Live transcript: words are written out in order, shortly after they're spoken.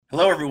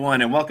Hello,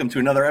 everyone, and welcome to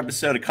another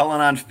episode of Cullen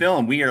on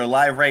Film. We are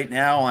live right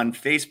now on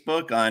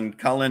Facebook on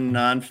Cullen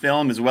on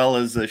Film, as well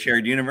as the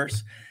Shared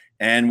Universe.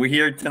 And we're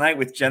here tonight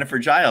with Jennifer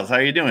Jiles. How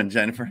are you doing,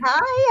 Jennifer?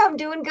 Hi, I'm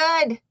doing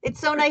good. It's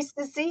so nice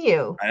to see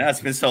you. I know it's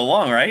been so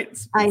long, right?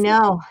 I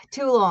know,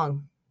 too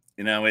long.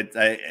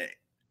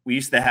 We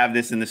used to have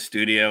this in the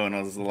studio, and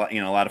it was a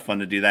lot of fun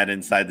to do that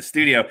inside the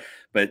studio.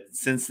 But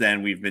since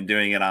then, we've been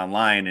doing it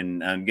online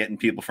and getting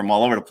people from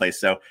all over the place.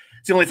 So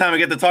it's the only time I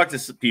get to talk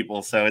to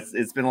people. So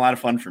it's been a lot of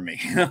fun for me.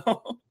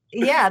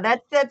 Yeah,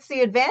 that's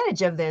the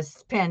advantage of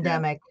this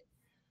pandemic,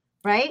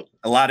 right?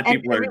 A lot of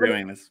people are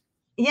doing this.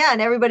 Yeah,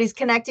 and everybody's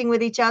connecting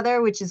with each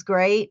other, which is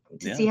great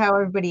to see how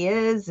everybody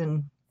is,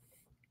 and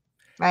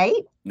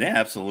right? Yeah,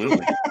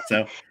 absolutely.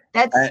 So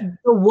that's the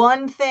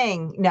one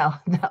thing. No.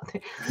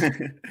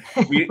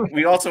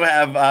 we also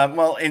have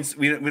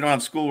we don't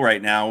have school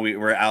right now.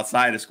 We're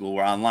outside of school.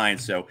 We're online.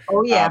 So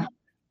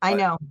I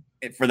know.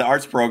 For the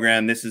arts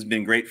program, this has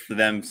been great for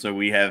them. So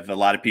we have a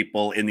lot of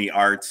people in the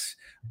arts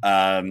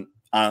on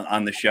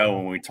the show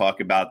when we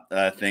talk about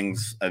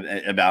things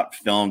about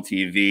film,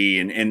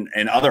 TV,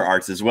 and other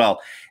arts as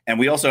well. And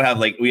we also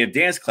have we have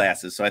dance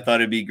classes. So I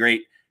thought it'd be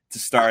great to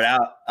start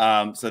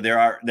out. So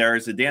there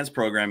is a dance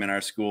program in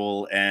our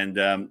school, and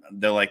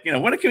they're like,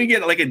 when can we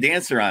get like a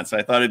dancer on? So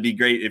I thought it'd be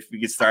great if we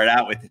could start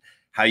out with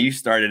how you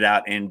started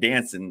out in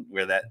dance and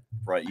where that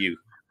brought you.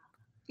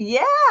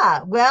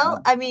 Yeah,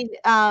 well, I mean,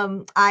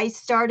 I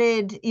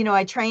started,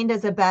 I trained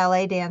as a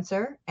ballet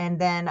dancer, and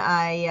then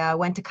I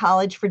went to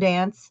college for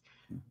dance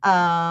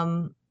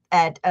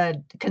at a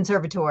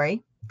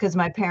conservatory because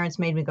my parents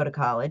made me go to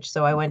college.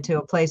 So I went to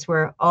a place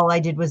where all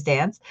I did was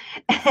dance.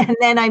 And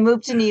then I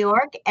moved to New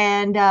York,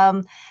 and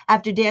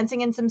after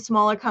dancing in some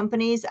smaller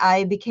companies,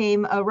 I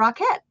became a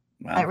rockette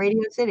at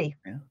Radio City.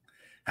 Yeah.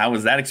 How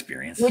was that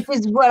experience? Which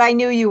is what I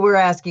knew you were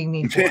asking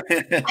me for.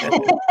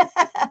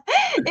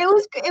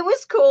 It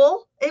was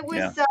cool. It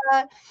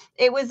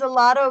was a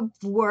lot of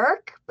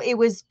work. It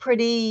was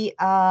pretty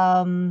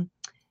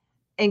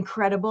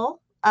incredible.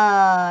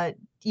 That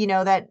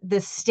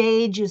the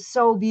stage is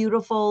so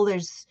beautiful.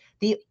 There's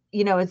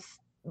it's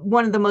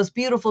one of the most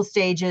beautiful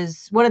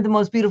stages, one of the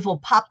most beautiful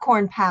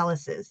popcorn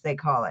palaces, they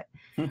call it,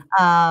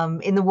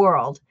 in the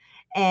world.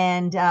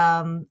 And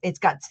it's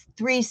got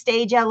 3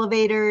 stage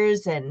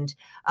elevators and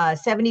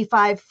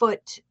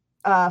 75-foot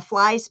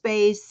fly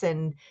space,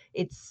 and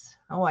it's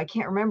I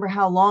can't remember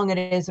how long it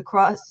is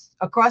across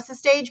the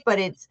stage, but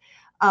it's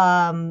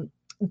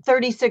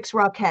 36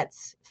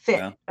 Rockettes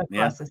fit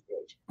across the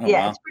stage.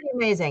 Wow. It's pretty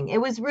amazing. It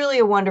was really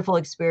a wonderful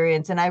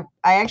experience, and I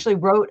actually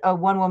wrote a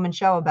one-woman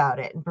show about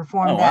it and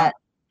performed that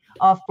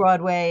off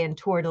Broadway and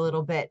toured a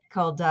little bit,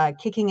 called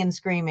Kicking and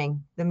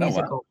Screaming, the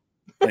musical.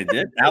 I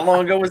did. How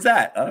long ago was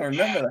that? I don't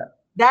remember that.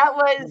 That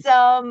was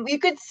you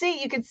could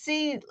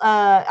see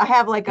I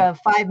have like a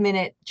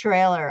 5-minute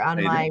trailer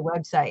on my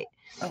website.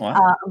 Oh,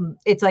 wow.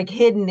 It's like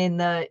hidden in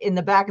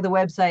the back of the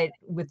website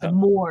with the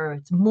more.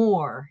 It's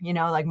more,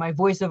 like my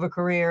voiceover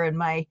career and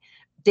my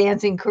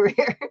dancing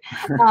career.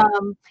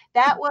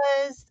 That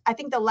was, I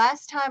think, the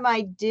last time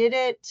I did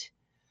it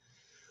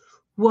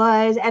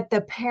was at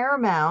the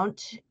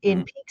Paramount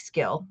in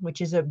Peekskill, which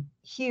is a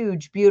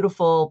huge,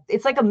 beautiful,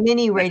 it's like a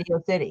mini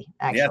Radio City,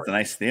 actually. Yeah, it's a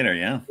nice theater,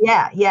 yeah.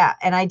 Yeah.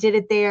 And I did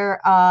it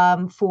there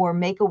for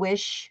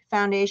Make-A-Wish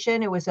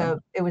Foundation. It was a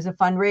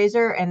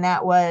fundraiser, and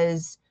that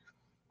was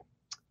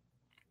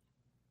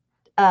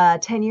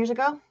 10 years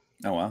ago.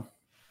 Oh, wow.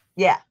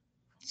 Yeah.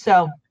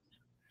 So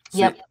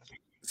yep.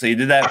 So you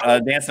did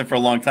that dancing for a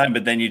long time,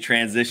 but then you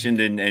transitioned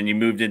and you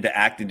moved into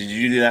acting. Did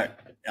you do that?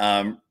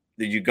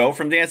 Did you go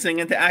from dancing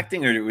into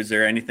acting, or was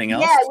there anything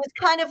else? Yeah, it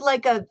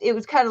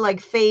was kind of like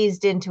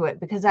phased into it,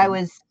 because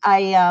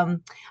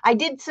I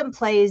did some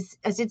plays,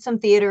 I did some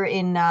theater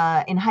in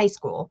high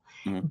school,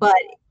 but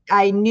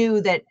I knew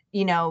that,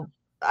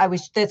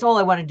 that's all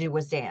I wanted to do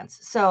was dance.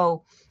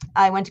 So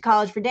I went to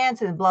college for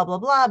dance and blah, blah,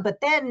 blah. But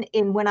then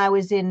when I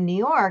was in New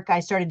York, I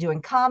started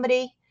doing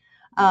comedy.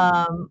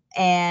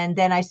 And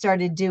then I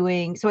started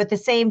doing, so at the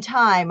same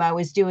time I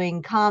was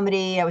doing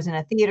comedy, I was in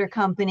a theater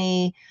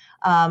company.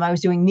 I was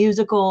doing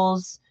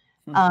musicals,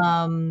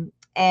 and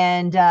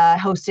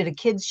hosted a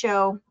kids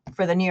show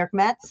for the New York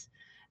Mets.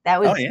 That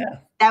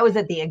was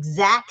at the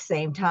exact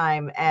same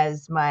time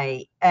as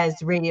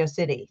Radio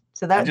City.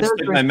 So that I just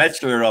took my Mets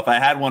shirt off. I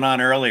had one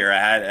on earlier.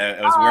 I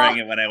was wearing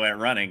it when I went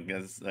running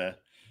because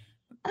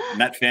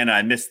Met fan.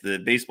 I missed the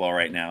baseball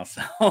right now.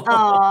 So.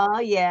 Oh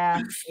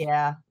yeah,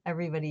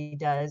 everybody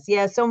does.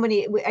 Yeah, so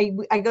many.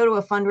 I go to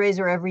a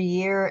fundraiser every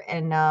year,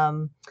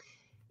 and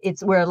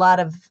it's where a lot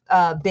of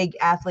big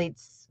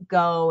athletes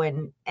go,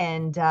 and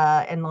in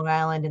Long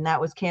Island, and that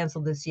was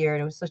canceled this year,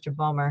 and it was such a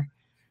bummer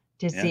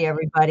to see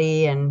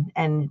everybody.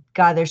 And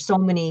God, there's so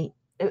many.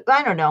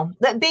 I don't know.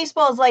 That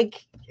baseball is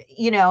like,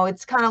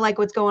 it's kind of like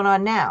what's going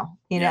on now.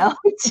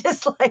 It's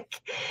just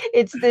like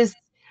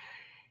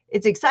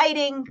it's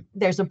exciting.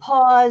 There's a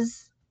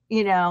pause.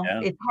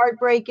 It's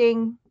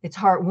heartbreaking. It's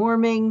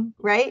heartwarming,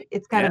 right?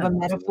 It's kind of a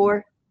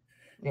metaphor.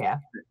 Yeah.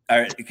 All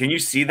right. Can you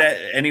see that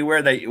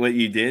anywhere that what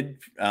you did?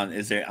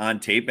 Is there on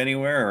tape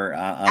anywhere or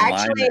online?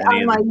 Actually,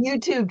 on my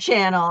YouTube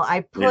channel,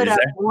 I put up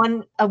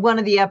one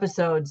of the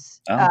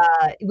episodes. Oh.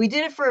 We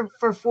did it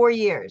for 4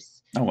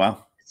 years. Oh,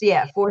 wow. So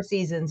yeah, 4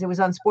 seasons. It was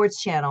on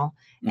Sports Channel.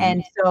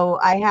 And so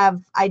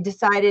I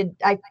decided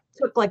I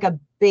took like a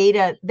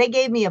beta. They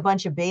gave me a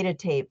bunch of beta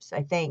tapes,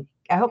 I think.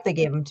 I hope they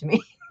gave them to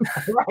me.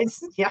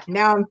 Yeah,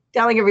 now I'm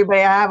telling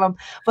everybody I have them.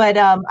 But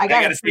I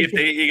got to see if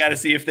you got to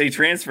see if they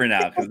transfer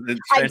now, because the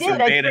transfer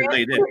beta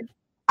they did.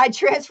 I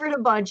transferred a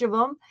bunch of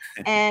them,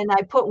 and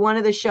I put one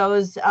of the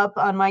shows up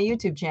on my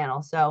YouTube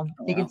channel, so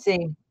you can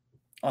see.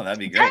 Oh, that'd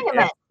be great.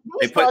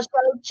 Baseball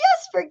show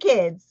just for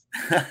kids.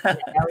 Yeah,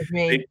 that was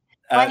me.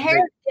 My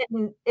hair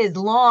is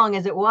long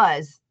as it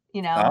was.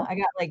 You know, I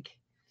got like,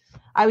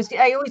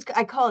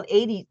 I call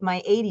it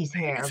my 80s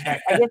hair,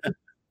 but I guess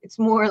it's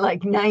more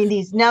like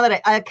 90s now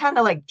that I kind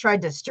of like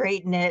tried to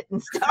straighten it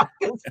and stuff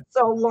because it's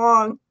so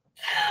long.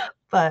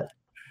 But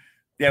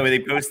yeah, well, they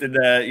posted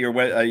your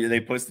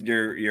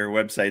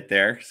website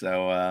there,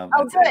 so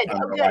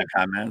good.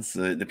 Comments.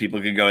 The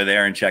people could go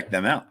there and check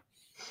them out.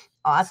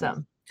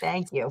 Awesome,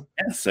 thank you.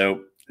 Yeah,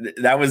 so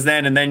that was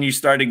then, and then you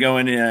started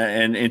going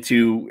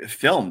into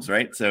films,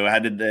 right? So how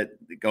did that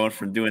going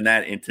from doing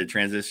that into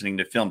transitioning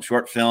to film,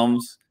 short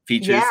films,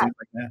 features, things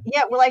like that?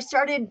 Yeah, well, I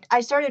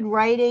started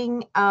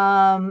writing,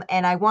 and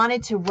I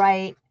wanted to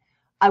write.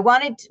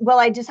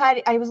 I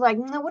decided, I was like,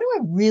 no, what do I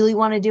really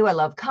want to do? I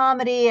love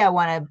comedy. I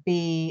want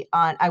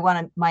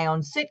my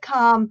own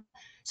sitcom.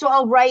 So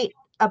I'll write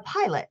a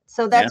pilot.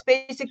 So that's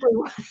basically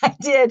what I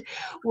did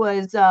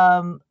was,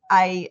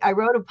 I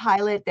wrote a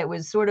pilot that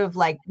was sort of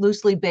like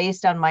loosely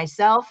based on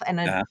myself and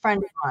a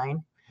friend of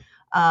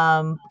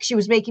mine. She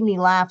was making me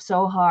laugh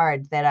so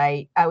hard that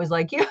I was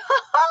like, yeah,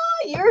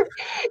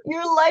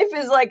 your life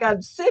is like a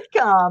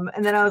sitcom.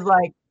 And then I was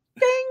like,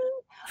 ding,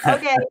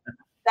 okay.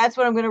 That's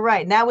what I'm going to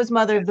write. And that was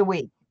Mother of the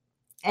Week.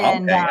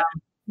 And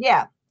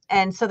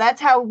and so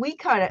that's how we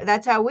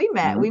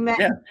met. We met,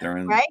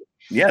 right?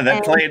 Yeah,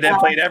 that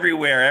played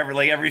everywhere.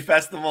 Every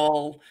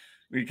festival.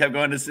 We kept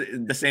going to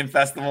the same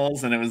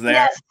festivals, and it was there.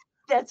 Yes,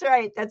 that's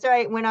right. That's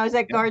right. When I was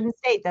at Garden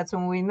State, that's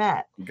when we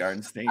met.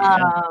 Garden State.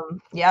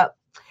 Yep.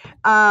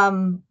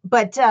 So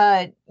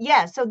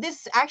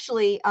this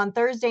actually on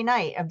Thursday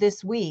night of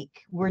this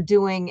week, we're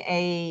doing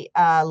a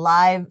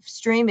live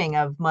streaming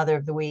of Mother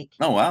of the Week.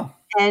 Oh, wow.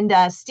 And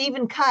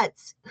Stephen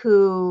Cutts,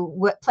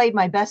 who played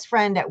my best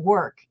friend at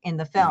work in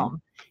the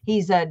film,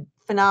 he's a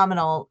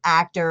phenomenal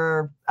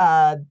actor,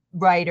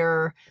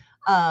 writer.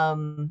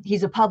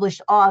 He's a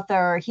published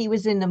author. He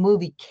was in the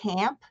movie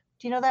Camp.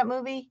 Do you know that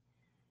movie?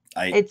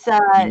 Isn't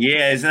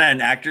that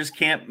an actors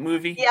camp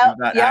movie?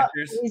 Yeah,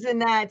 he's in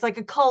that. It's like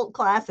a cult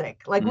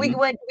classic. Like we'd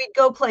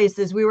go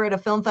places. We were at a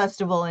film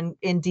festival in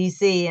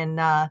DC,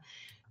 and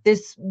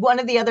this one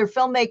of the other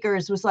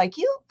filmmakers was like,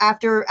 you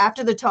after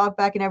the talk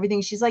back and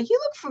everything, she's like, you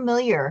look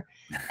familiar.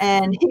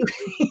 And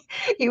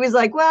he was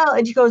like, well,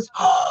 and she goes,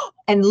 oh,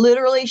 and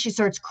literally she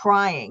starts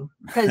crying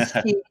because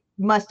she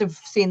must have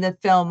seen the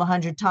film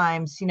 100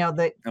 times, you know,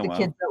 the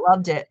kids that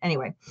loved it.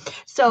 Anyway,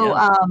 so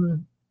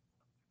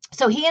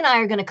so he and I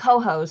are going to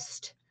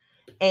co-host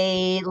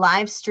a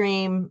live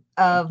stream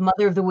of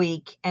Mother of the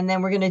Week, and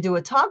then we're going to do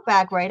a talk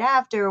back right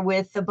after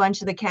with a bunch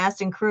of the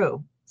cast and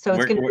crew. So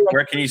it's going to be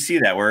where can you see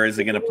that? Where is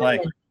it going to play?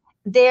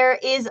 There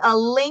is a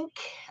link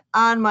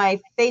on my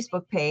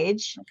Facebook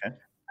page. Okay.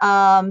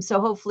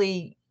 So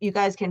hopefully you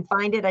guys can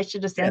find it. I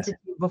should have sent it to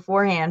you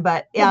beforehand,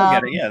 but they'll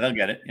get it. Yeah, they'll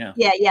get it.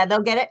 Yeah,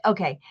 they'll get it.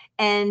 Okay.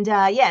 And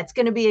it's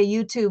going to be a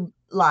YouTube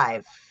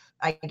live,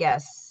 I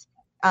guess.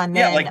 And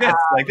then, like this,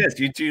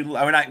 YouTube.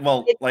 I mean,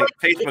 like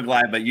Facebook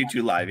Live, but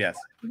YouTube Live, yes.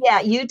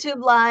 Yeah,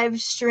 YouTube Live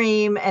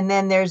stream, and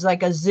then there's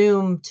like a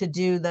Zoom to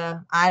do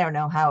the. I don't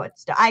know how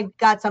it's done. I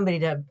got somebody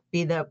to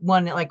be the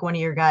one, like one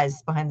of your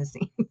guys behind the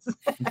scenes.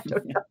 I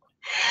don't know.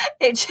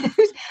 It's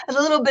a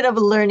little bit of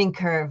a learning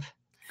curve.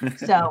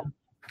 So,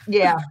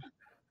 yeah.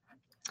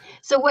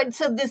 So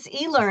this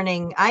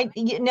e-learning?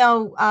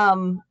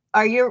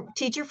 Are your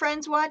teacher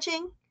friends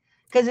watching?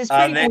 Because it's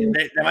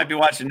they might be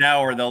watching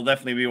now, or they'll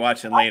definitely be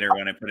watching later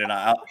when I put it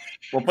on.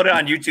 We'll put it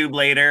on YouTube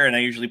later, and I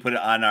usually put it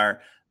on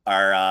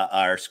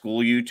our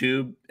school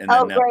YouTube, and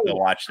then they'll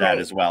watch that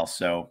as well.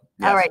 So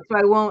all right,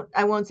 so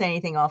I won't say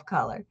anything off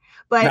color,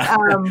 but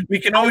we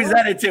can always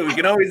edit too. We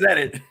can always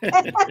edit.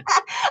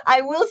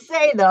 I will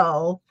say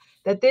though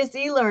that this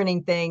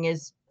e-learning thing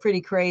is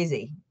pretty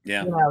crazy.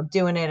 Yeah,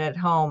 doing it at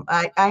home.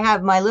 I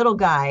have my little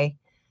guy,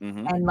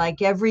 and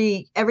like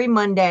every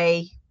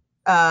Monday.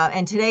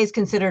 And today's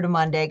considered a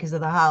Monday because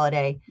of the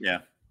holiday. Yeah.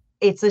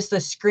 It's just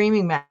a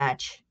screaming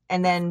match.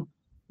 And then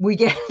we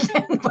get,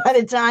 by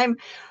the time,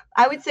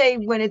 I would say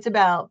when it's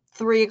about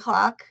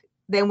 3:00,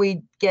 then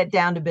we get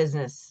down to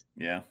business.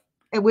 Yeah.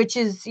 Which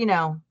is,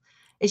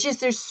 it's just,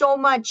 there's so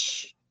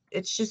much,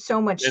 it's just so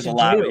much. There's a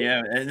lot.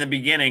 Yeah. In the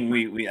beginning,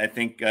 I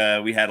think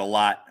we had a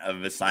lot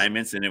of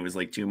assignments and it was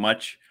like too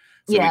much.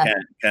 So we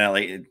kind of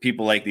like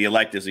people like the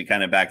electives, we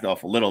kind of backed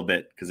off a little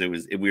bit because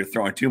we were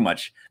throwing too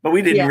much, but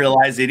we didn't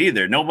realize it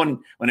either. No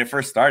one, when it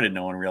first started,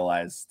 no one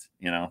realized,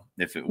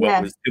 if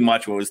what was too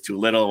much, what was too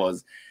little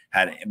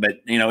but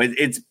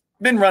it's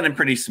been running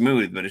pretty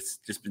smooth, but it's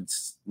just been,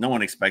 no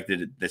one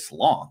expected it this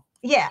long.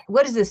 Yeah.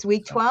 What is this,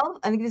 week 12?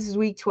 I think this is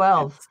week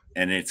 12.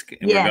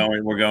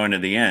 We're going to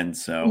the end.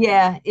 So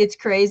yeah, it's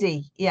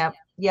crazy. Yep.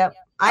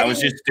 I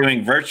was just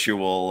doing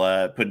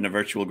putting a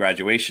virtual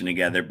graduation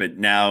together, but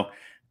now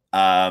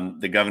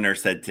the governor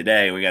said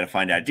today we got to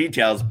find out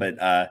details, but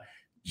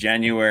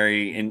in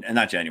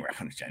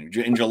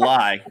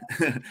July,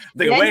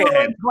 way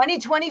ahead,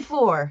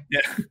 2024.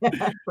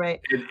 Yeah, right.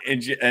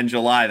 In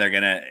July, they're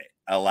gonna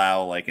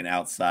allow like an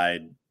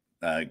outside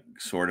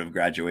sort of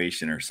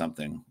graduation or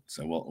something.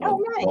 So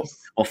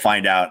we'll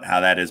find out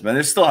how that is, but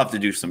they still have to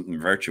do something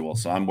virtual.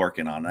 So I'm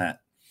working on that.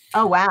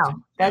 Oh wow,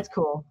 that's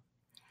cool.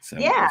 So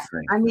yeah,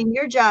 I mean,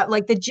 your job,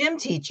 like the gym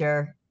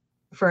teacher,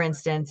 for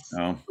instance,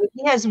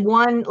 he has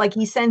one, like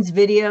he sends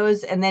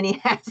videos and then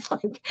he has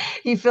like,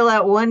 you fill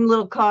out one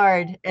little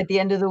card at the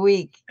end of the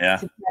week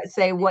to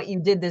say what you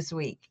did this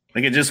week.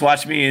 They could just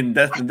watch me in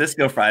Death and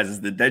Disco Fries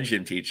as the dead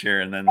gym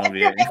teacher, and then they'll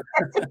be.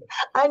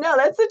 I know,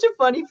 that's such a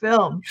funny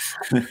film.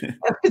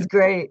 That was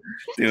great.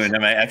 Doing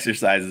my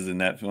exercises in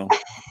that film.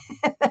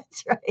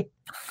 That's right.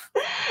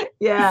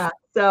 Yeah.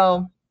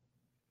 So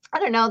I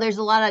don't know. There's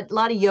a lot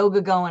of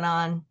yoga going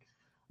on.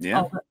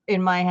 Yeah.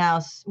 In my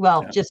house.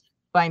 Well, just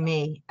by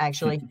me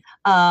actually.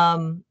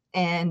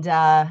 And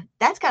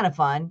that's kind of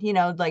fun,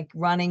 like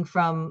running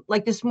from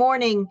like this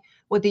morning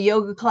with the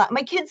yoga class.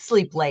 My kids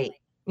sleep late.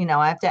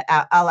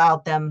 I'll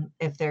out them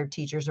if their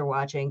teachers are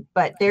watching,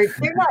 but they're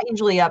not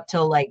usually up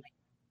till like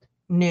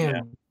noon.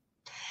 Yeah.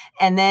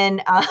 And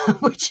then,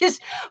 which is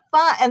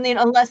fun. And then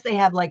unless they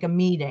have like a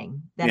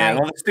meeting, then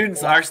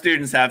our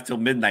students have till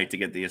midnight to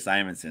get the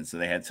assignments in. So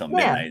they had till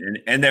midnight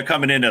and they're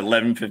coming in at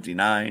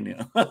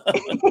 11:59.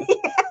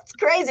 It's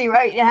crazy,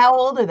 right? How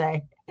old are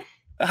they?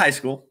 High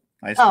school.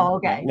 Oh,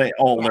 okay.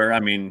 Older. Yeah. I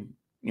mean,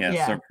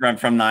 so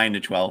from 9 to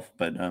 12,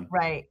 but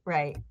right.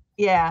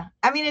 Yeah.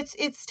 I mean,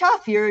 it's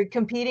tough. You're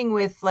competing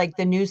with like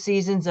the new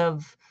seasons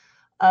of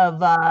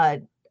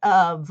Supergirl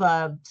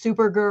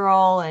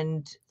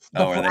and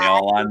are they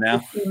all on now?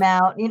 Came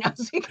out,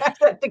 so you guys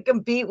have to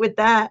compete with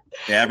that.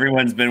 Yeah,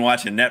 everyone's been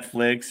watching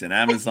Netflix and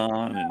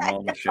Amazon and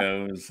all the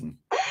shows. And,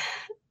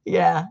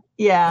 yeah.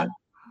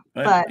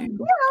 But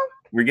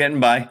we're getting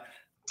by.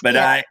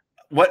 But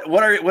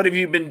what have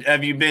you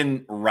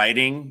been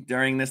writing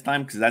during this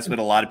time? Because that's what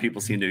a lot of people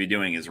seem to be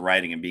doing, is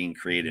writing and being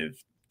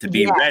creative to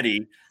be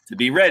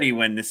ready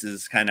when this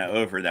is kind of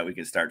over, that we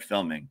can start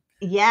filming.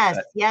 Yes.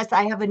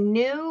 I have a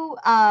new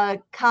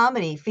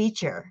comedy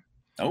feature.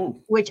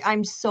 Which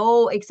I'm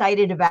so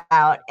excited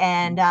about.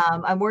 And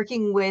I'm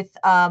working with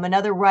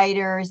another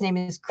writer. His name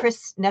is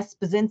Chris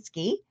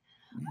Nespazinski.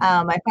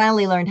 I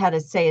finally learned how to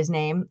say his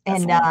name.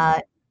 And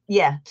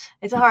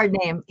it's a hard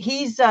name.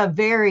 He's a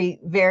very,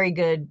 very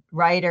good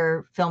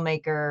writer,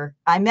 filmmaker.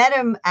 I met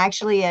him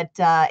actually at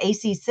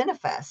AC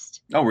Cinefest.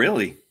 Oh,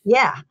 really?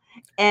 Yeah.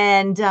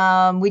 And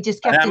we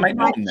just kept I might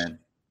know him then.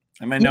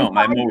 I might know him.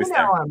 I'm always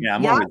there. Yeah,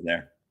 I'm always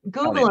there.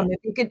 Google him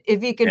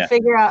if you could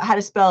figure out how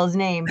to spell his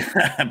name.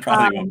 I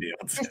probably won't be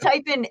able to. Just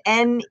type in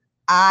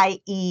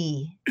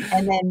NIE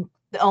and then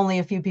only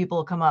a few people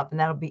will come up, and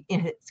that'll be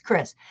it's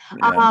Chris.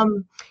 Yeah.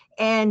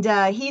 And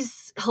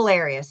he's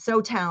hilarious, so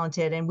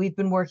talented, and we've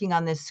been working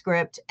on this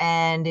script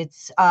and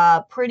it's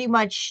pretty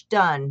much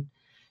done.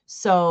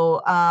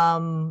 So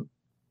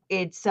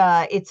it's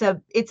a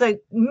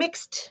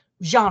mixed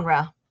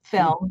genre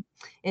film.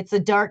 It's a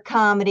dark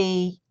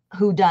comedy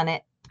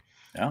whodunit.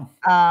 Oh,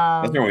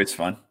 those are always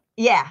fun.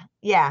 Yeah.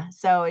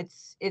 So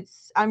it's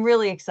I'm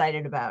really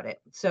excited about it.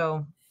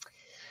 So,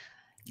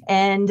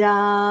 and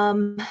I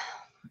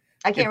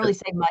can't really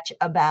say much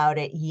about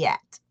it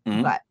yet,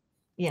 but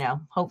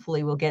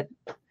hopefully we'll get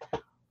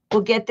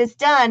this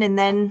done and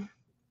then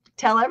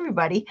tell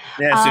everybody.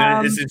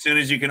 Yeah, as soon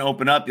as you can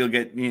open up, you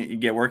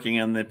get working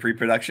on the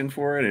pre-production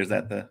for it. Or is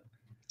that the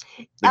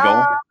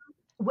goal?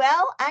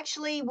 Well,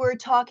 actually, we're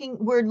talking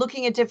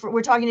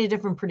to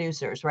different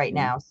producers right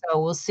now.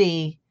 So we'll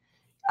see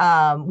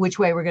which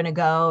way we're going to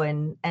go,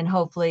 and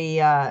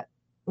hopefully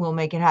we'll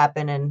make it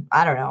happen. And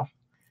I don't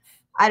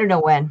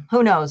know when,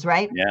 who knows,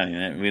 right?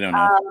 Yeah, we don't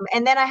know.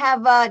 And then I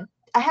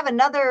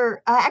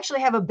actually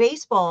have a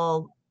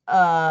baseball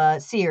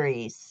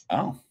series.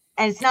 Oh.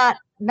 And it's not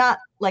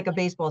like a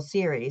baseball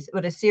series,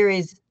 but a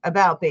series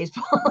about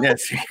baseball.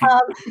 Yes.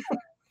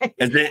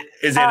 Is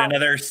it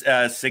another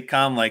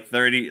sitcom like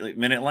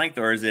 30-minute length,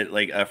 or is it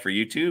like for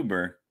YouTube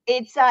or?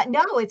 It's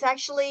no, it's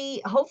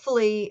actually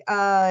hopefully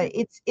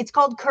it's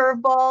called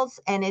Curveballs,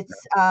 and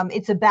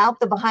it's about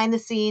the behind the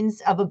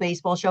scenes of a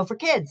baseball show for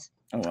kids.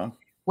 Oh wow.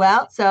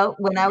 Well, so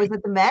when I was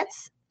at the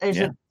Mets, there's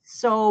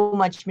so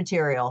much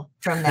material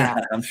from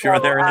that. I'm sure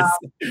there is,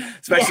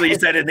 especially you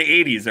said in the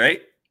 80s,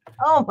 right?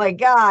 Oh my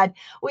God.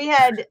 We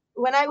had,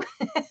 when I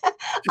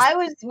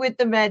was with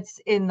the Mets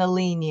in the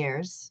lean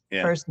years,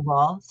 first of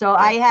all. So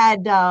I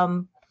had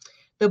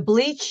the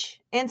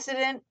bleach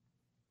incident.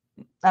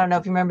 I don't know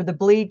if you remember the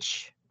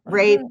bleach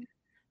rape,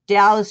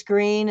 Dallas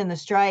Green and the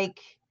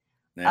strike.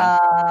 Yeah.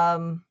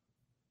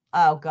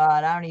 Oh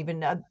God, I don't even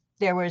know.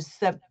 There was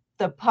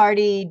the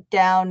party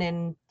down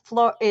in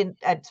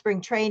at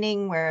spring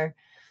training where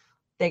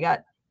they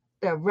got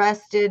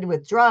arrested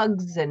with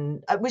drugs,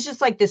 and it was just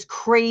like this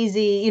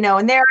crazy,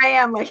 and there I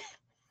am, like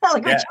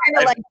we're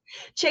trying to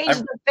change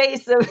the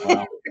face of.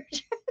 Wow.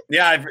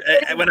 Yeah,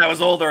 when I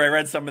was older, I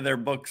read some of their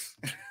books.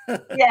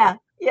 Yeah.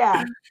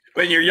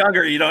 When you're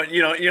younger, you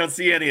don't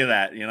see any of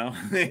that, No,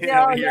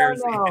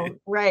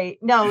 right.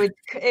 No,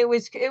 it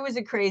was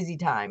a crazy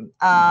time.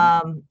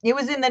 It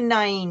was in the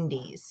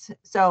 90s,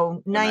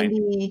 so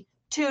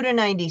 92 to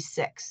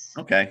 96.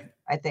 Okay,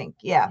 I think,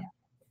 yeah.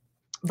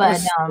 But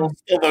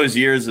still those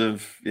years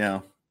of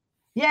yeah,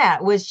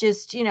 it was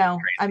just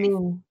I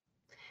mean,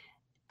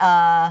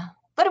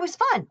 but it was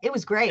fun. It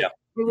was great. Yeah.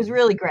 It was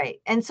really great.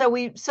 And so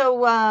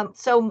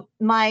so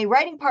my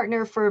writing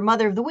partner for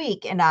Mother of the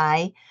Week and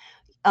I,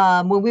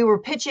 when we were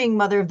pitching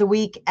Mother of the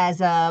Week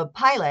as a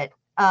pilot,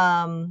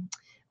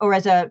 or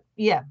as a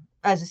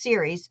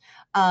series,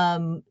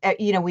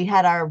 we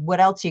had our What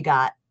Else You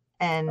Got,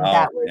 and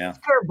that was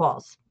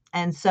Curveballs.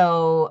 And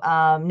so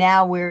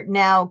now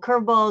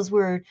Curveballs,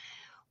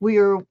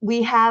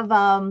 we have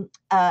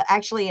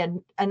actually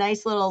a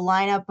nice little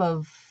lineup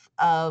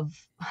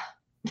of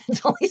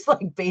it's always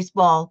like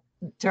baseball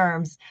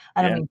terms.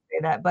 I don't mean to say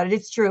that, but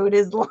it's true. It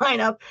is the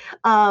lineup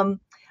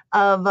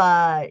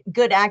of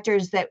good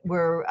actors that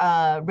we're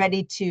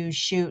ready to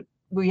shoot.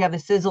 We have a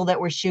sizzle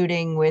that we're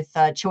shooting with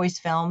Choice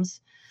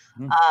Films.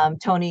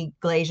 Tony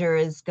Glazier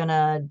is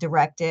gonna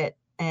direct it,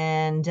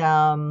 and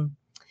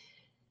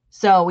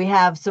so we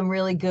have some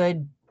really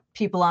good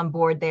people on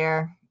board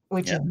there,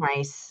 which is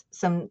nice.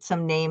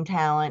 Some name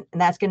talent,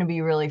 and that's going to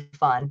be really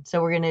fun.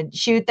 So we're going to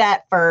shoot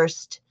that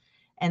first,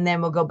 and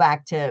then we'll go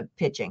back to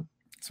pitching.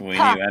 So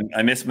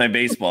I miss my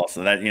baseball,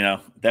 so that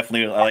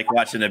definitely I like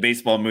watching the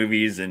baseball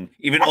movies and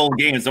even old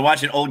games. I'm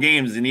watching old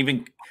games, and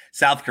even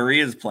South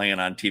Korea is playing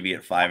on TV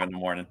at 5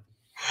 a.m.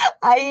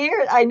 I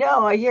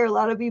hear a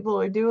lot of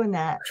people are doing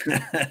that.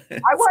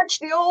 I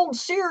watched the old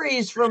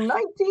series from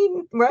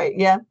 19, right?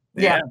 Yeah.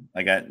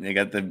 I got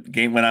the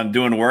game when I'm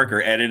doing work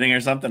or editing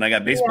or something. I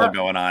got baseball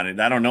going on, and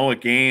I don't know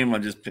what game.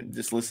 I'm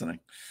just listening,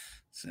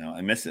 so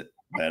I miss it.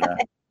 But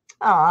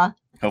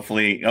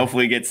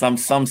hopefully get some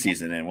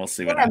season in. We'll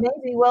see what happens.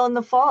 Maybe in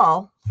the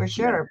fall for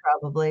sure,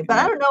 probably. But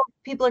I don't know if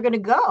people are going to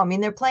go. I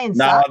mean, they're playing.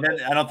 No,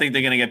 I don't think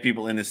they're going to get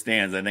people in the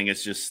stands. I think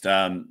it's just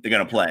they're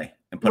going to play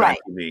and put on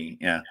TV.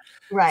 Yeah,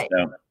 right.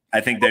 So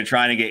I think they're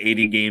trying to get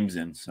 80 games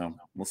in. So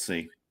we'll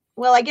see.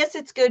 Well, I guess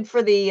it's good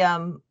for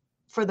the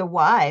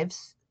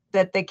wives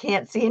that they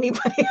can't see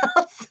anybody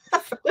else.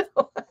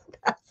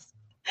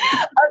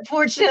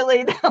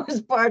 Unfortunately, that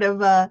was part of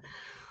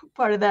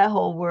that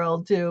whole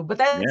world too. But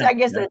I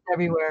guess that's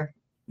everywhere.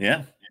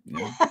 Yeah.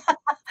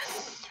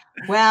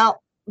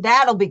 Well,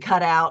 that'll be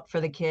cut out for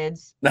the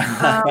kids.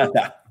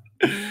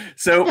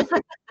 So,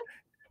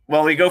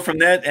 well, we go from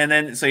that, and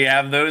then so you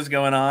have those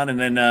going on, and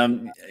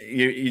then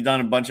you've done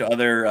a bunch of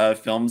other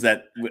films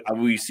that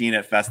we've seen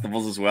at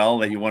festivals as well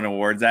that you won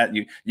awards at.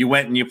 You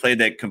went and you played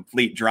that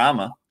complete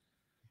drama.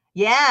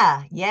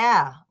 Yeah,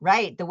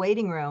 right. The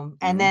Waiting Room,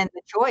 and then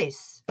The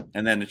Choice.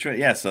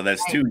 Yeah. So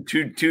that's two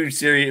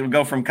serious. We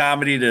go from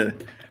comedy to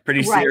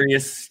pretty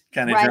serious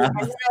kind of drama. And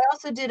then I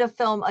also did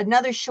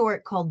another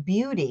short called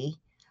Beauty.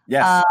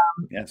 Yes.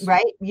 Yes.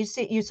 Right. You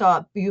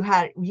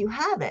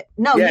have it.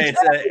 No. Yeah.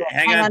 It's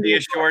Hang On to Your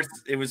Shorts.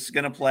 It was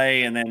going to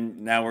play, and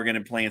then now we're going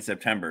to play in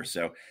September.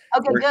 So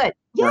good.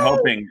 We're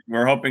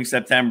hoping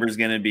September is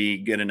going to be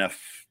good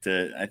enough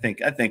to. I think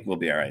we'll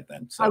be all right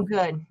then. So.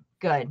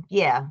 Good.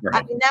 Yeah.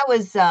 I mean, that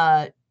was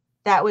a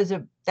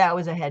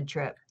head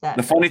trip.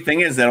 The funny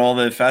thing is that all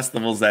the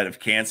festivals that have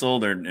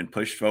canceled and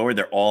pushed forward,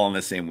 they're all on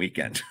the same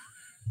weekend.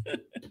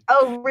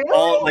 Oh, really?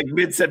 All like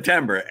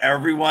mid-September.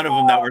 Every one of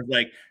them that was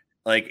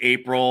like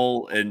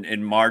April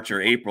and March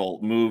or April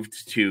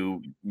moved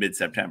to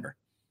mid-September.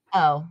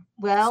 Oh,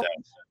 well,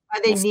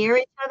 are they near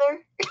each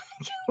other?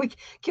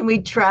 Can we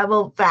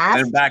travel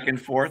fast? And back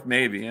and forth,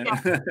 maybe.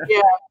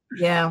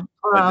 Yeah.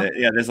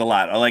 There's a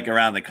lot. I like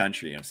around the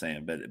country, I'm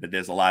saying, but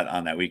there's a lot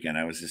on that weekend.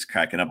 I was just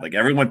cracking up. Like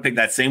everyone picked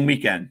that same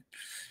weekend.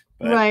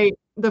 Right.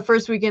 The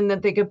first weekend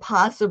that they could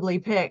possibly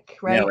pick,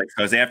 right? Yeah,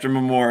 so it's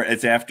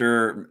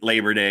after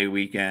Labor Day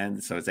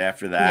weekend. So it's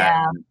after that.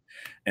 Yeah.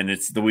 And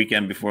it's the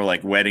weekend before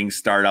like weddings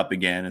start up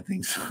again and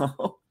things.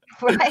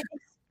 Right.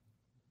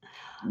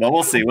 Well,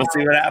 we'll see. We'll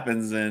see what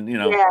happens. And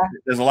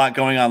there's a lot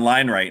going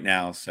online right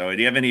now. So do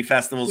you have any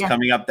festivals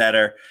coming up that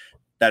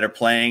are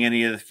playing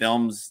any of the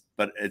films,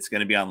 but it's going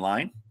to be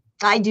online?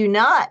 I do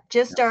not.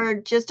 Just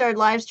our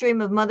live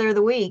stream of Mother of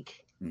the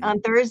Week on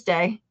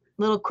Thursday.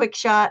 Little quick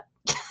shot.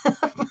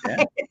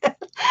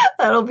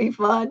 That'll be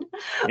fun.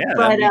 Yeah.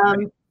 But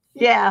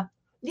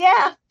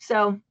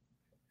So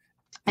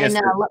yes,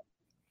 and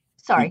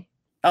sorry.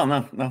 Oh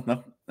no, not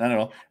at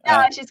all. No,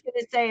 I was just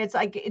gonna say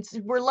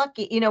we're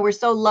lucky. We're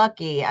so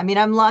lucky. I mean,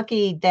 I'm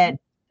lucky that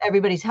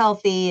everybody's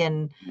healthy,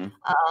 and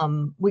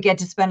Mm-hmm. we get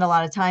to spend a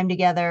lot of time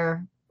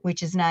together,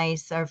 which is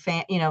nice. Our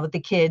with the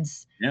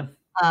kids. Yeah.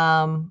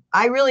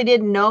 I really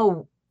didn't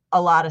know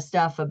a lot of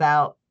stuff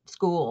about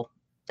school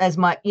as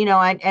much,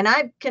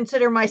 I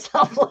consider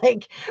myself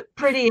like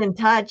pretty in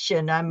touch,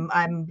 and I'm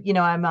on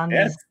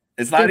Yes. these.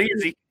 It's not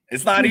easy.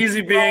 It's not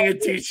easy being a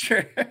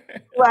teacher.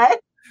 What?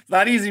 It's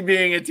not easy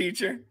being a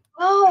teacher.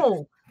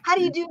 Oh, how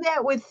do you do that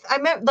I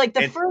meant like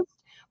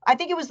I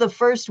think it was the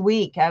first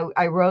week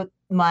I wrote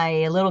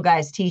my little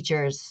guy's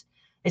teachers.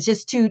 It's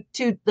just two,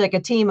 like a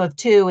team of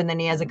two. And then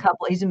he has a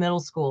couple, he's in middle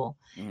school.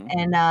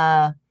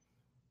 Mm-hmm.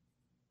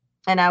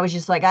 And I was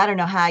just like, I don't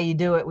know how you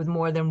do it with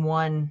more than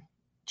one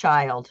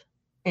child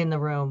in the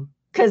room,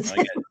 because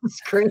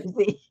it's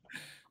crazy.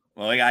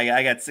 Well,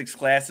 I got 6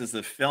 classes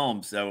of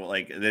film, so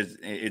like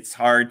it's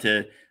hard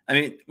to. I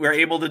mean, we're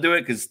able to do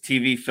it because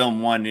TV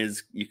film 1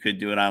 is you could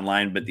do it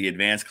online, but the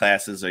advanced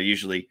classes are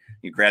usually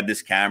you grab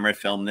this camera,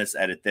 film this,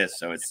 edit this.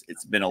 So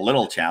it's been a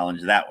little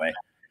challenge that way,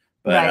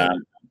 but Right.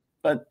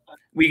 But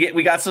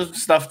we got some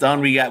stuff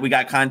done. We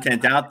got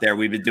content out there.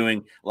 We've been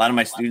doing a lot of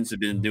my students have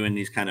been doing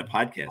these kind of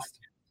podcasts.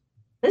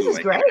 This is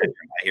great.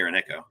 I hear an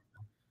echo.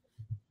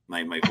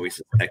 My voice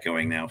is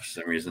echoing now for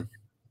some reason.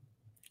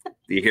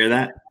 Do you hear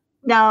that?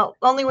 No,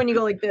 only when you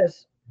go like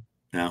this.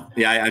 No.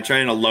 Yeah, I'm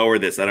trying to lower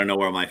this. I don't know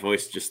where my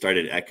voice just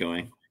started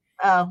echoing.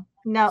 Oh,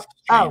 no.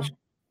 Oh,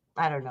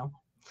 I don't know.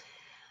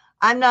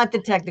 I'm not the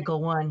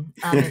technical one.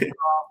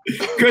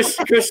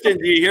 Christian,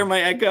 do you hear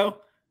my echo?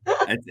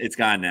 It's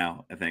gone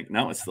now, I think.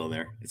 No, it's still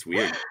there. It's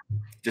weird.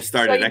 Just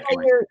started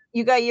echoing.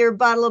 You got your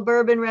bottle of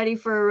bourbon ready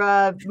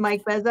for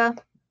Mike Beza?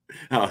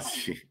 Oh,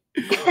 gee.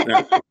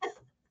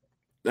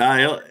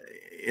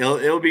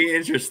 It'll be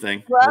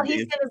interesting. Well,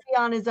 he's going to be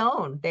on his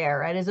own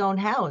there at his own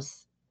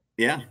house.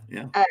 Yeah.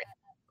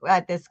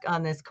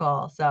 On this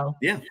call. So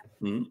yeah.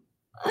 Mm-hmm.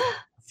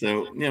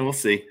 So yeah, we'll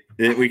see.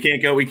 We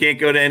can't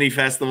go to any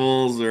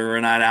festivals, or we're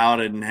not out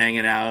and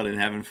hanging out and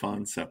having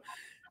fun. So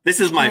this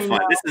is my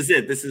fun. This is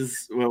it. This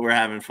is what we're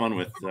having fun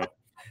with. So,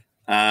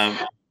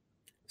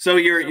 so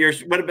your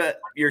what about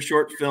your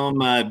short film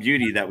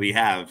Beauty that we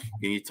have?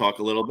 Can you talk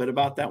a little bit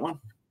about that one?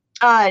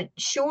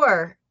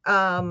 Sure.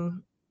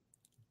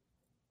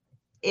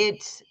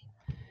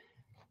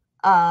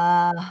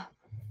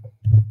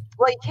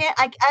 Well, you can't.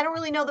 I don't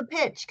really know the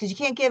pitch because you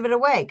can't give it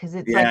away because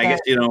it's I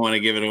guess you don't want to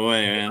give it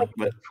away, yeah. Like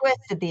but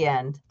twist at the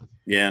end.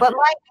 Yeah. But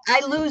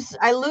I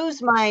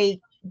lose my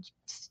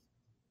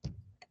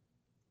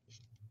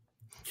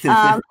in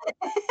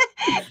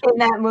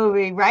that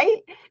movie,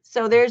 right?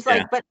 So there's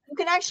but you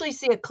can actually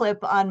see a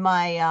clip on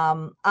my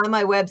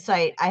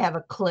website. I have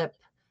a clip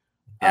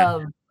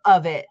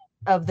of it,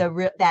 of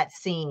that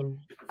scene,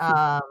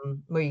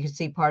 where you can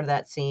see part of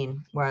that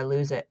scene where I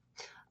lose it.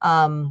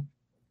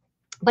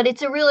 But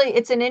it's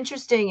an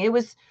interesting, it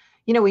was,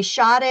 we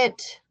shot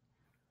it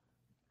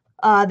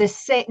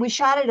we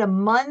shot it a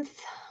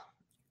month,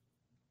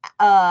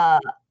 either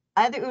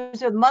it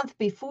was a month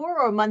before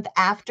or a month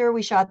after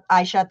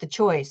I shot The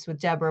Choice with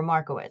Deborah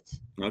Markowitz.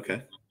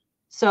 Okay.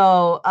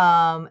 So,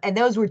 and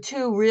those were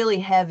 2 really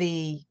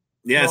heavy.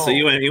 Yeah. Roles. So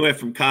you went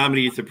from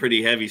comedy to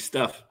pretty heavy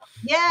stuff.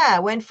 Yeah.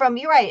 Went from,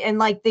 you're right. And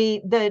like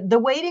the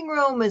waiting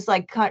room is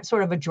like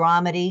sort of a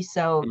dramedy.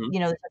 So,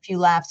 there's a few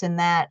laughs in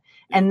that.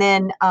 Yeah. And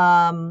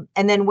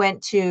then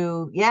went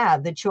to,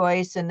 The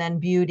Choice, and then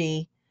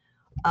Beauty.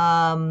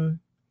 And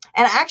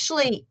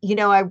actually,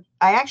 I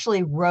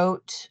actually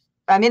wrote,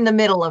 I'm in the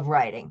middle of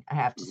writing, I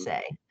have to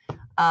say,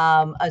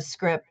 a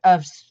script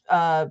of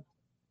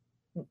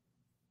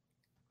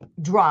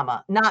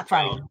drama, not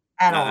funny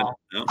at all.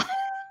 No.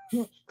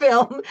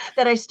 Film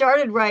that I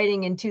started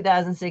writing in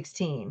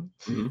 2016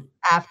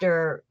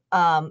 after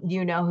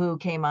who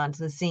came onto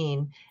the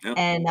scene,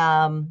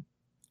 and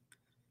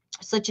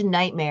such a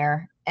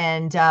nightmare.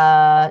 And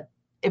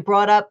it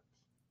brought up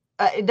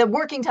the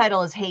working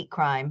title is Hate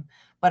Crime,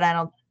 but I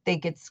don't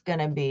think it's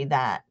gonna be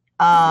that.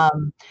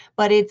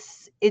 But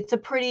it's a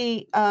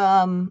pretty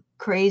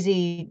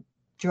crazy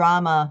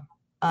drama.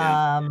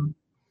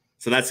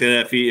 So that's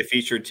gonna be a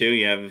feature too.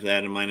 You have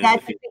that in mind? I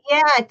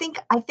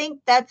think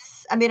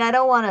that's. I mean, I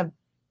don't want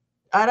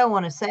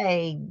to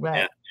say,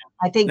 but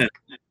I think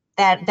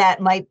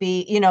that might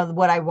be,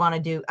 what I want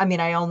to do. I mean,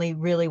 I only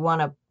really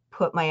want to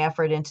put my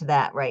effort into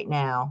that right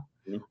now.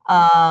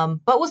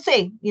 But we'll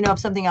see. If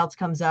something else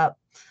comes up.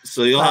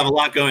 So you'll have a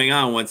lot going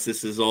on once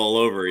this is all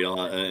over.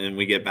 And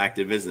we get back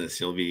to business.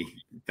 You'll be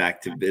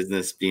back to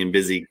business, being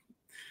busy.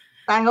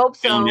 I hope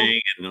so. Filming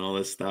and all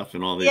this stuff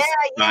and all this.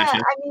 Yeah.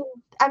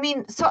 I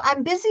mean, so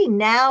I'm busy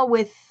now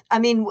with,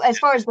 as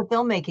far as the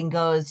filmmaking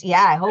goes,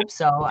 I hope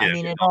so. Yeah, I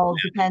mean, it all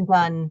depends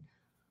on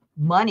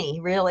money,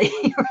 really,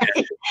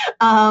 right?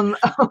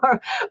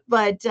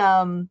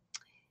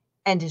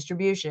 And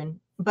distribution.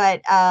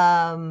 But,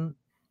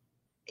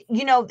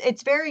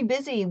 it's very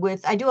busy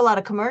I do a lot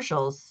of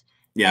commercials.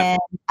 Yeah. And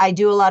I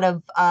do a lot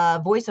of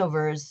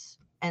voiceovers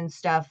and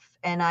stuff.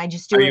 And I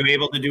just do. Are you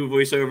able to do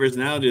voiceovers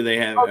now? Do they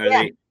have?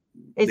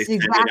 It's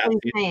exactly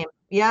the same.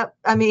 Yep.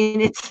 I mean,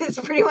 it's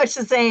pretty much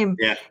the same.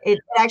 Yeah. It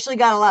actually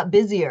got a lot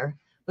busier,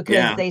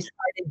 because they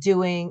started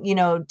doing,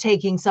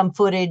 taking some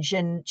footage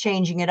and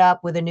changing it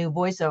up with a new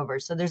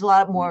voiceover. So there's a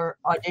lot more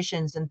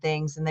auditions and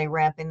things, and they're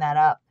ramping that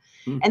up.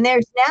 And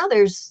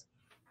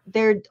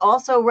they're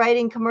also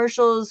writing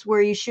commercials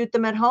where you shoot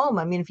them at home.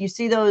 I mean, if you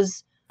see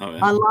those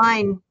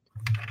online,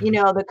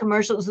 the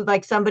commercials with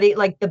like somebody,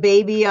 like the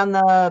baby on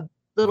the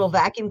little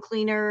vacuum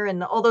cleaner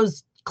and all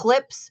those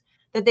clips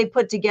that they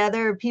put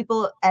together,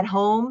 people at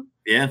home.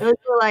 Yeah. Those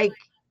are like,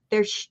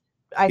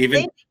 I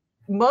think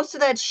most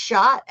of that's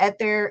shot at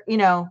their,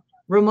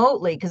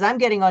 remotely, because I'm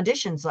getting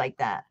auditions like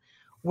that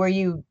where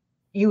you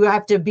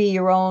have to be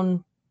your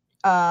own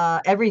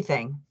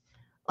everything.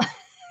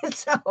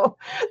 So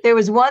there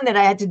was one that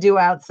I had to do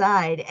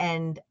outside,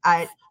 and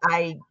I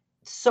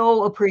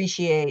so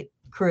appreciate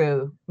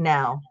crew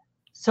now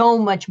so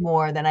much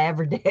more than I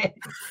ever did,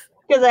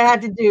 because I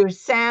had to do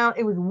sound.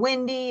 It was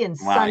windy and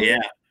sunny.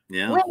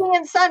 Yeah. Windy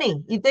and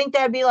sunny. You'd think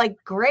that'd be like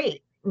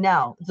great.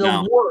 No,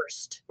 the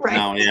worst. Right?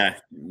 No, yeah.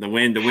 The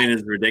wind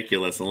is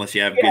ridiculous unless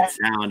you have good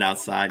sound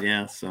outside.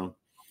 Yeah. So.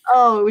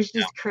 Oh, it was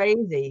just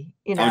crazy.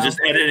 I was just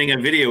editing a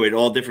video with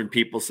all different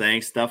people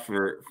saying stuff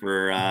for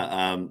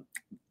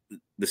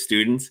the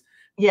students.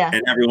 Yeah.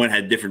 And everyone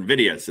had different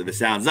videos. So the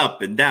sound's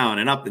up and down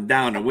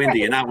and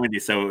windy and not windy.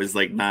 So it was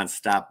like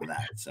nonstop of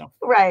that. So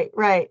right.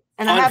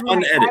 And I have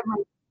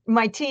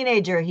my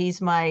teenager,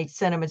 he's my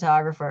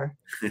cinematographer.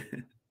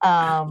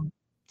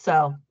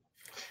 So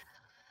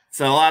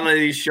a lot of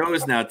these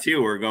shows now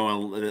too are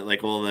going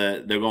like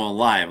they're going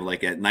live,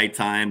 like at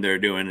nighttime, they're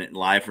doing it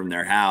live from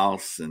their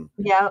house and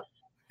so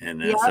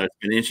it's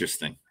been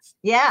interesting.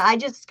 Yeah, I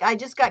just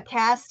got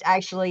cast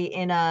actually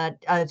in a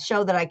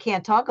show that I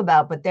can't talk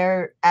about, but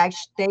we're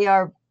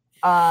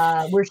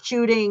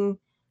shooting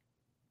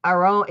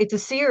our own. It's a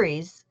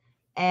series,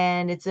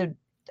 and it's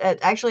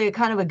actually a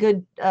kind of a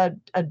good a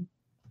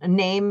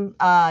name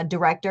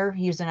director.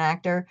 He's an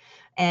actor,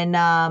 and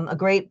a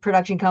great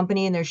production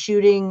company, and they're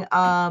shooting.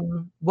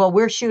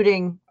 We're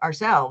shooting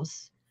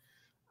ourselves.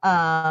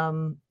 I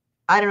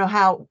don't know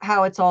how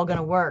it's all going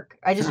to work.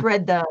 I just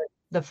read the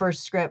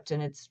first script,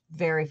 and it's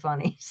very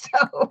funny.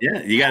 So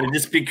yeah, you got to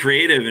just be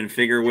creative and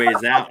figure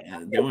ways out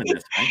doing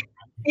this, right?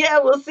 Yeah,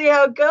 we'll see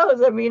how it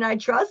goes. I mean, I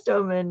trust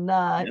them, and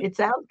it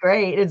sounds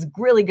great. It's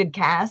really good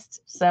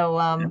cast. So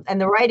and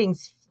the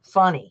writing's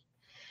funny.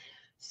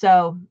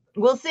 So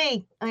we'll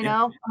see.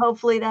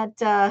 Hopefully that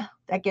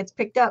gets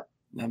picked up.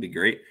 That'd be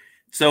great.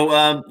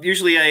 So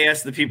usually I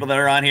ask the people that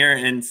are on here,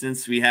 and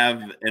since we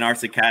have an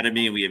arts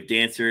academy, we have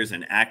dancers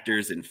and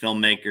actors and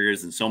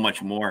filmmakers and so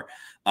much more,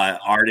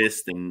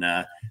 artists. And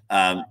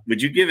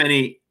would you give do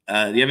you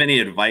have any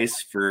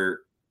advice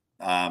for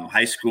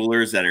high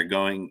schoolers that are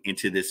going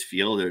into this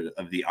field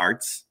of the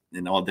arts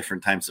in all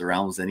different types of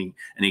realms? Any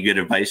good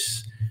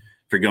advice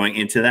for going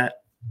into that?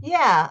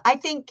 Yeah, I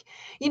think,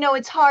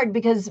 it's hard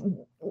because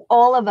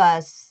all of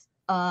us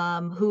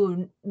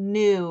who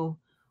knew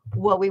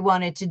what we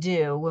wanted to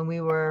do when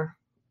we were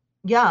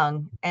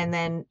young, and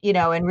then,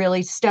 and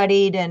really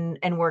studied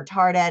and worked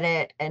hard at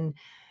it. And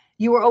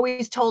you were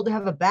always told to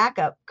have a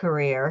backup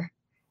career.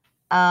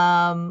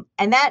 And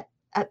that,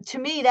 to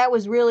me, that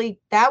was really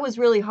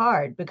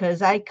hard,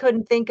 because I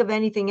couldn't think of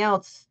anything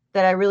else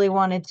that I really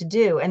wanted to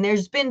do. And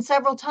there's been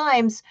several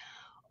times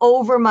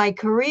over my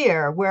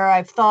career where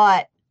I've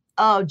thought,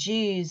 oh,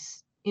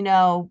 geez,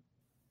 being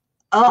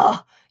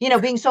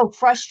so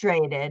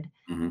frustrated,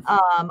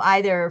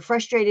 either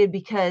frustrated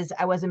because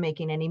I wasn't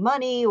making any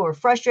money, or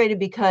frustrated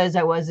because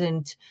I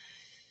wasn't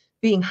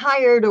being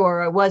hired,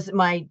 or I wasn't,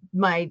 my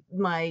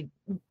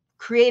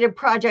creative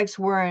projects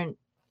weren't,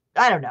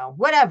 I don't know,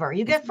 whatever.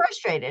 You get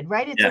frustrated,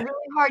 right? It's a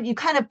really hard, you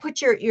kind of put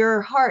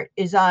your heart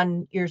is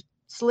on your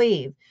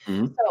sleeve,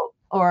 so,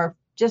 or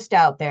just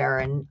out there.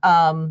 And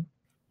I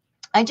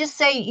just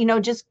say,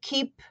 just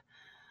keep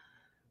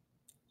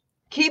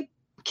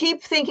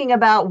thinking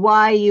about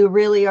why you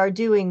really are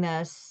doing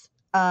this,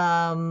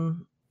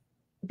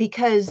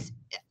 because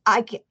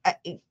I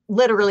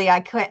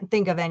couldn't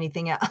think of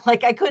anything else.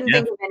 Like, I couldn't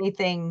think of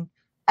anything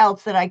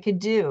else that I could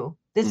do.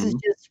 This is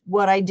just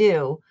what I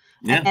do.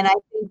 Yeah. And I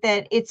think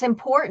that it's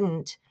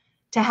important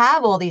to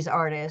have all these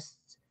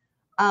artists.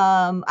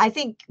 I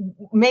think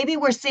maybe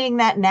we're seeing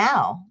that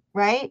now,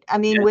 right? I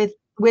mean, with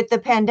the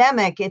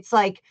pandemic, it's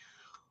like,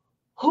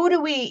 who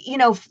do we,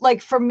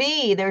 like for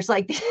me, there's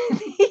like,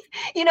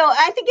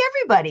 I think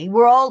everybody,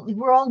 we're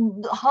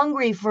all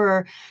hungry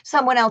for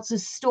someone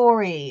else's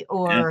story,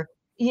 or,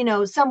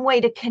 some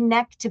way to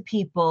connect to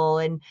people,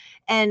 and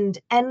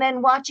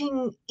then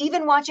watching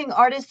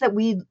artists that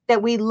we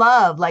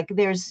love. Like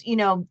there's,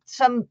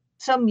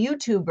 some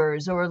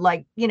YouTubers, or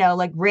like,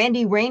 like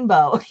Randy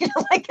Rainbow,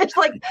 like there's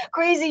like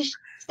crazy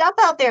stuff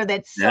out there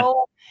that's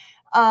so,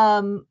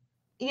 that's,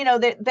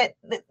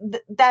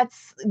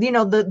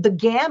 the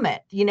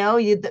gamut,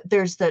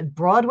 there's the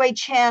Broadway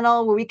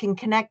channel where we can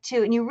connect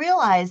to, and you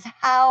realize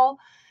how,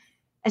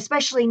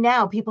 especially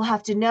now, people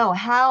have to know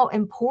how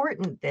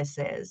important this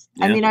is.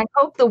 I mean, I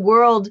hope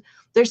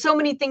there's so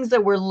many things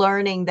that we're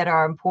learning that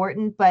are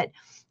important, but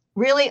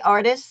really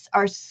artists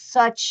are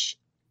such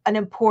an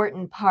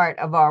important part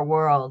of our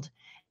world.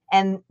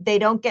 and they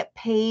don't get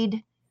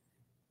paid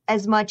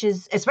as much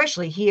as,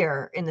 especially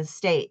here in the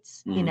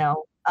States, you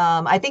know.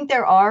 I think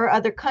there are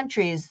other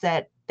countries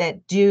that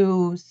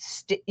do,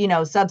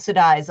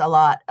 subsidize a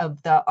lot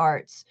of the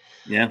arts.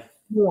 Yeah.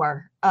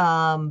 More.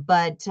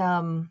 It's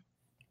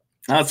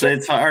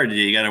hard.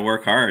 You got to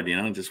work hard,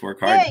 just work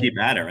hard to keep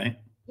at it, right?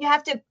 You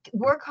have to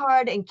work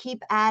hard and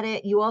keep at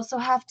it. You also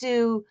have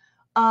to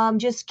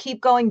just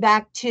keep going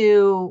back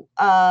to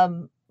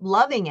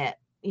loving it,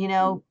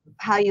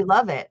 how you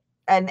love it.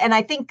 And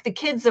I think the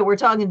kids that we're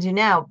talking to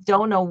now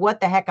don't know what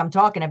the heck I'm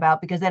talking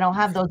about because they don't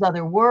have those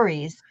other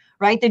worries,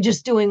 right? They're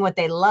just doing what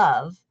they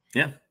love.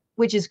 Yeah.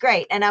 Which is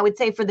great. And I would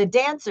say for the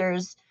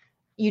dancers,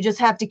 you just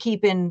have to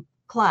keep in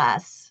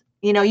class.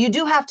 You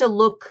do have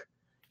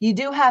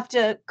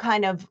to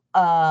kind of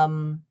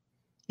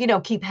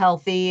keep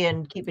healthy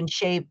and keep in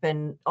shape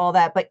and all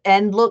that,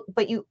 and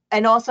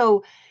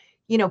also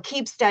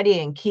keep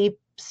studying, keep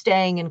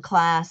staying in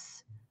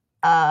class,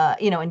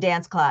 in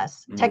dance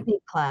class,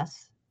 technique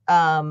class.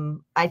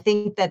 I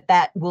think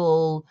that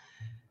will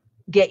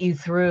get you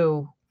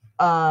through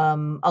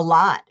a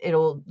lot.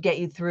 It'll get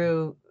you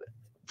through,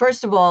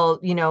 first of all,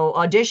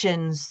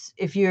 auditions.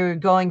 If you're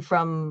going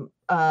from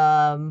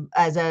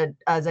as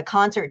a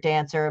concert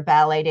dancer, a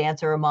ballet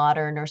dancer, a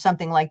modern or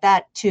something like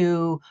that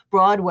to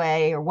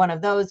Broadway or one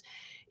of those,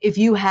 if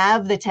you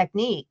have the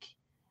technique,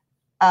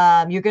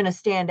 you're going to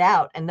stand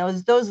out. And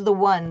those are the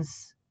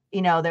ones,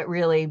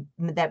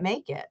 that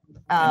make it.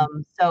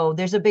 So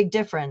there's a big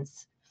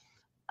difference.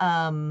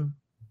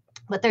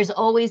 But there's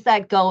always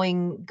that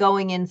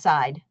going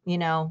inside,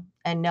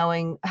 and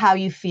knowing how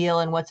you feel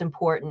and what's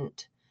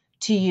important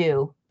to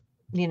you.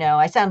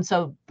 I sound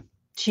so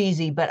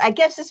cheesy, but I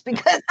guess it's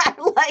because I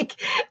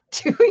like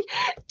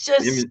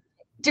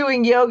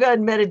doing yoga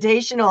and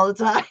meditation all the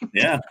time.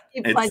 Yeah.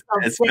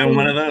 It's been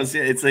one of those.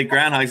 It's like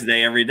Groundhog's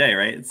Day every day,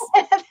 right?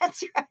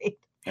 That's right.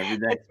 Every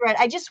day. That's right.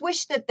 I just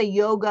wish that the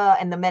yoga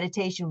and the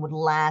meditation would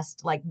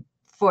last, like,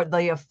 for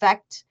the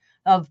effect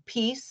of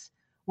peace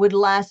would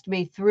last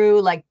me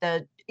through, like,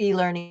 the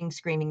e-learning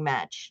screaming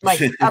match. Like,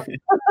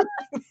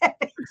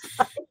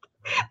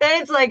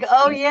 then it's like,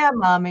 oh yeah,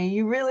 mommy,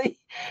 you're really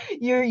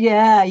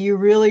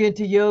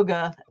into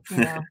yoga.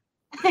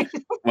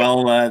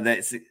 Well,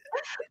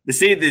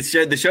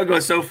 the show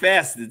goes so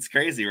fast. It's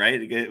crazy, right?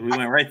 We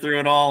went right through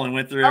it all and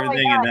went through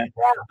everything.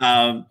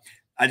 And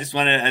I just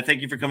want to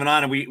thank you for coming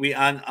on. And we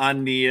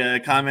on the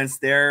comments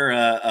there,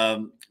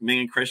 Ming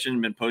and Christian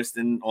have been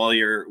posting all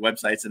your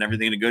websites and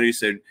everything to go to.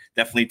 So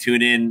definitely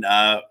tune in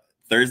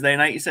Thursday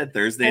night. You said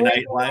Thursday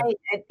night live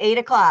at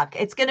 8:00.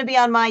 It's going to be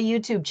on my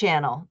YouTube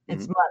channel.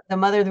 It's the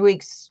Mother of the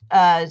Week's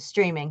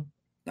streaming.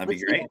 That'd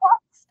be great.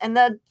 And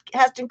the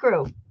cast and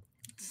crew.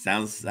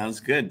 Sounds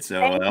good.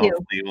 So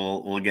hopefully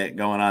we'll get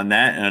going on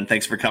that. And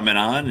thanks for coming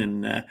on.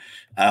 And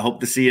I hope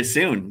to see you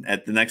soon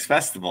at the next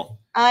festival.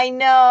 I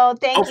know.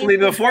 Thank you. Hopefully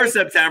before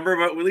September,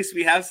 but at least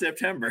we have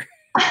September.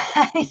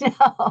 I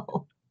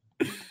know.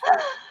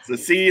 So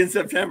see you in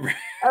September.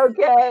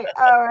 Okay.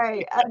 All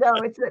right. I know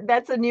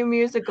that's a new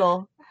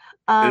musical.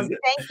 Thank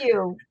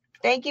you.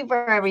 Thank you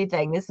for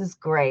everything. This is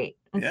great.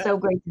 It's so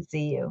great to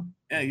see you.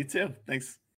 Yeah, you too. Thanks.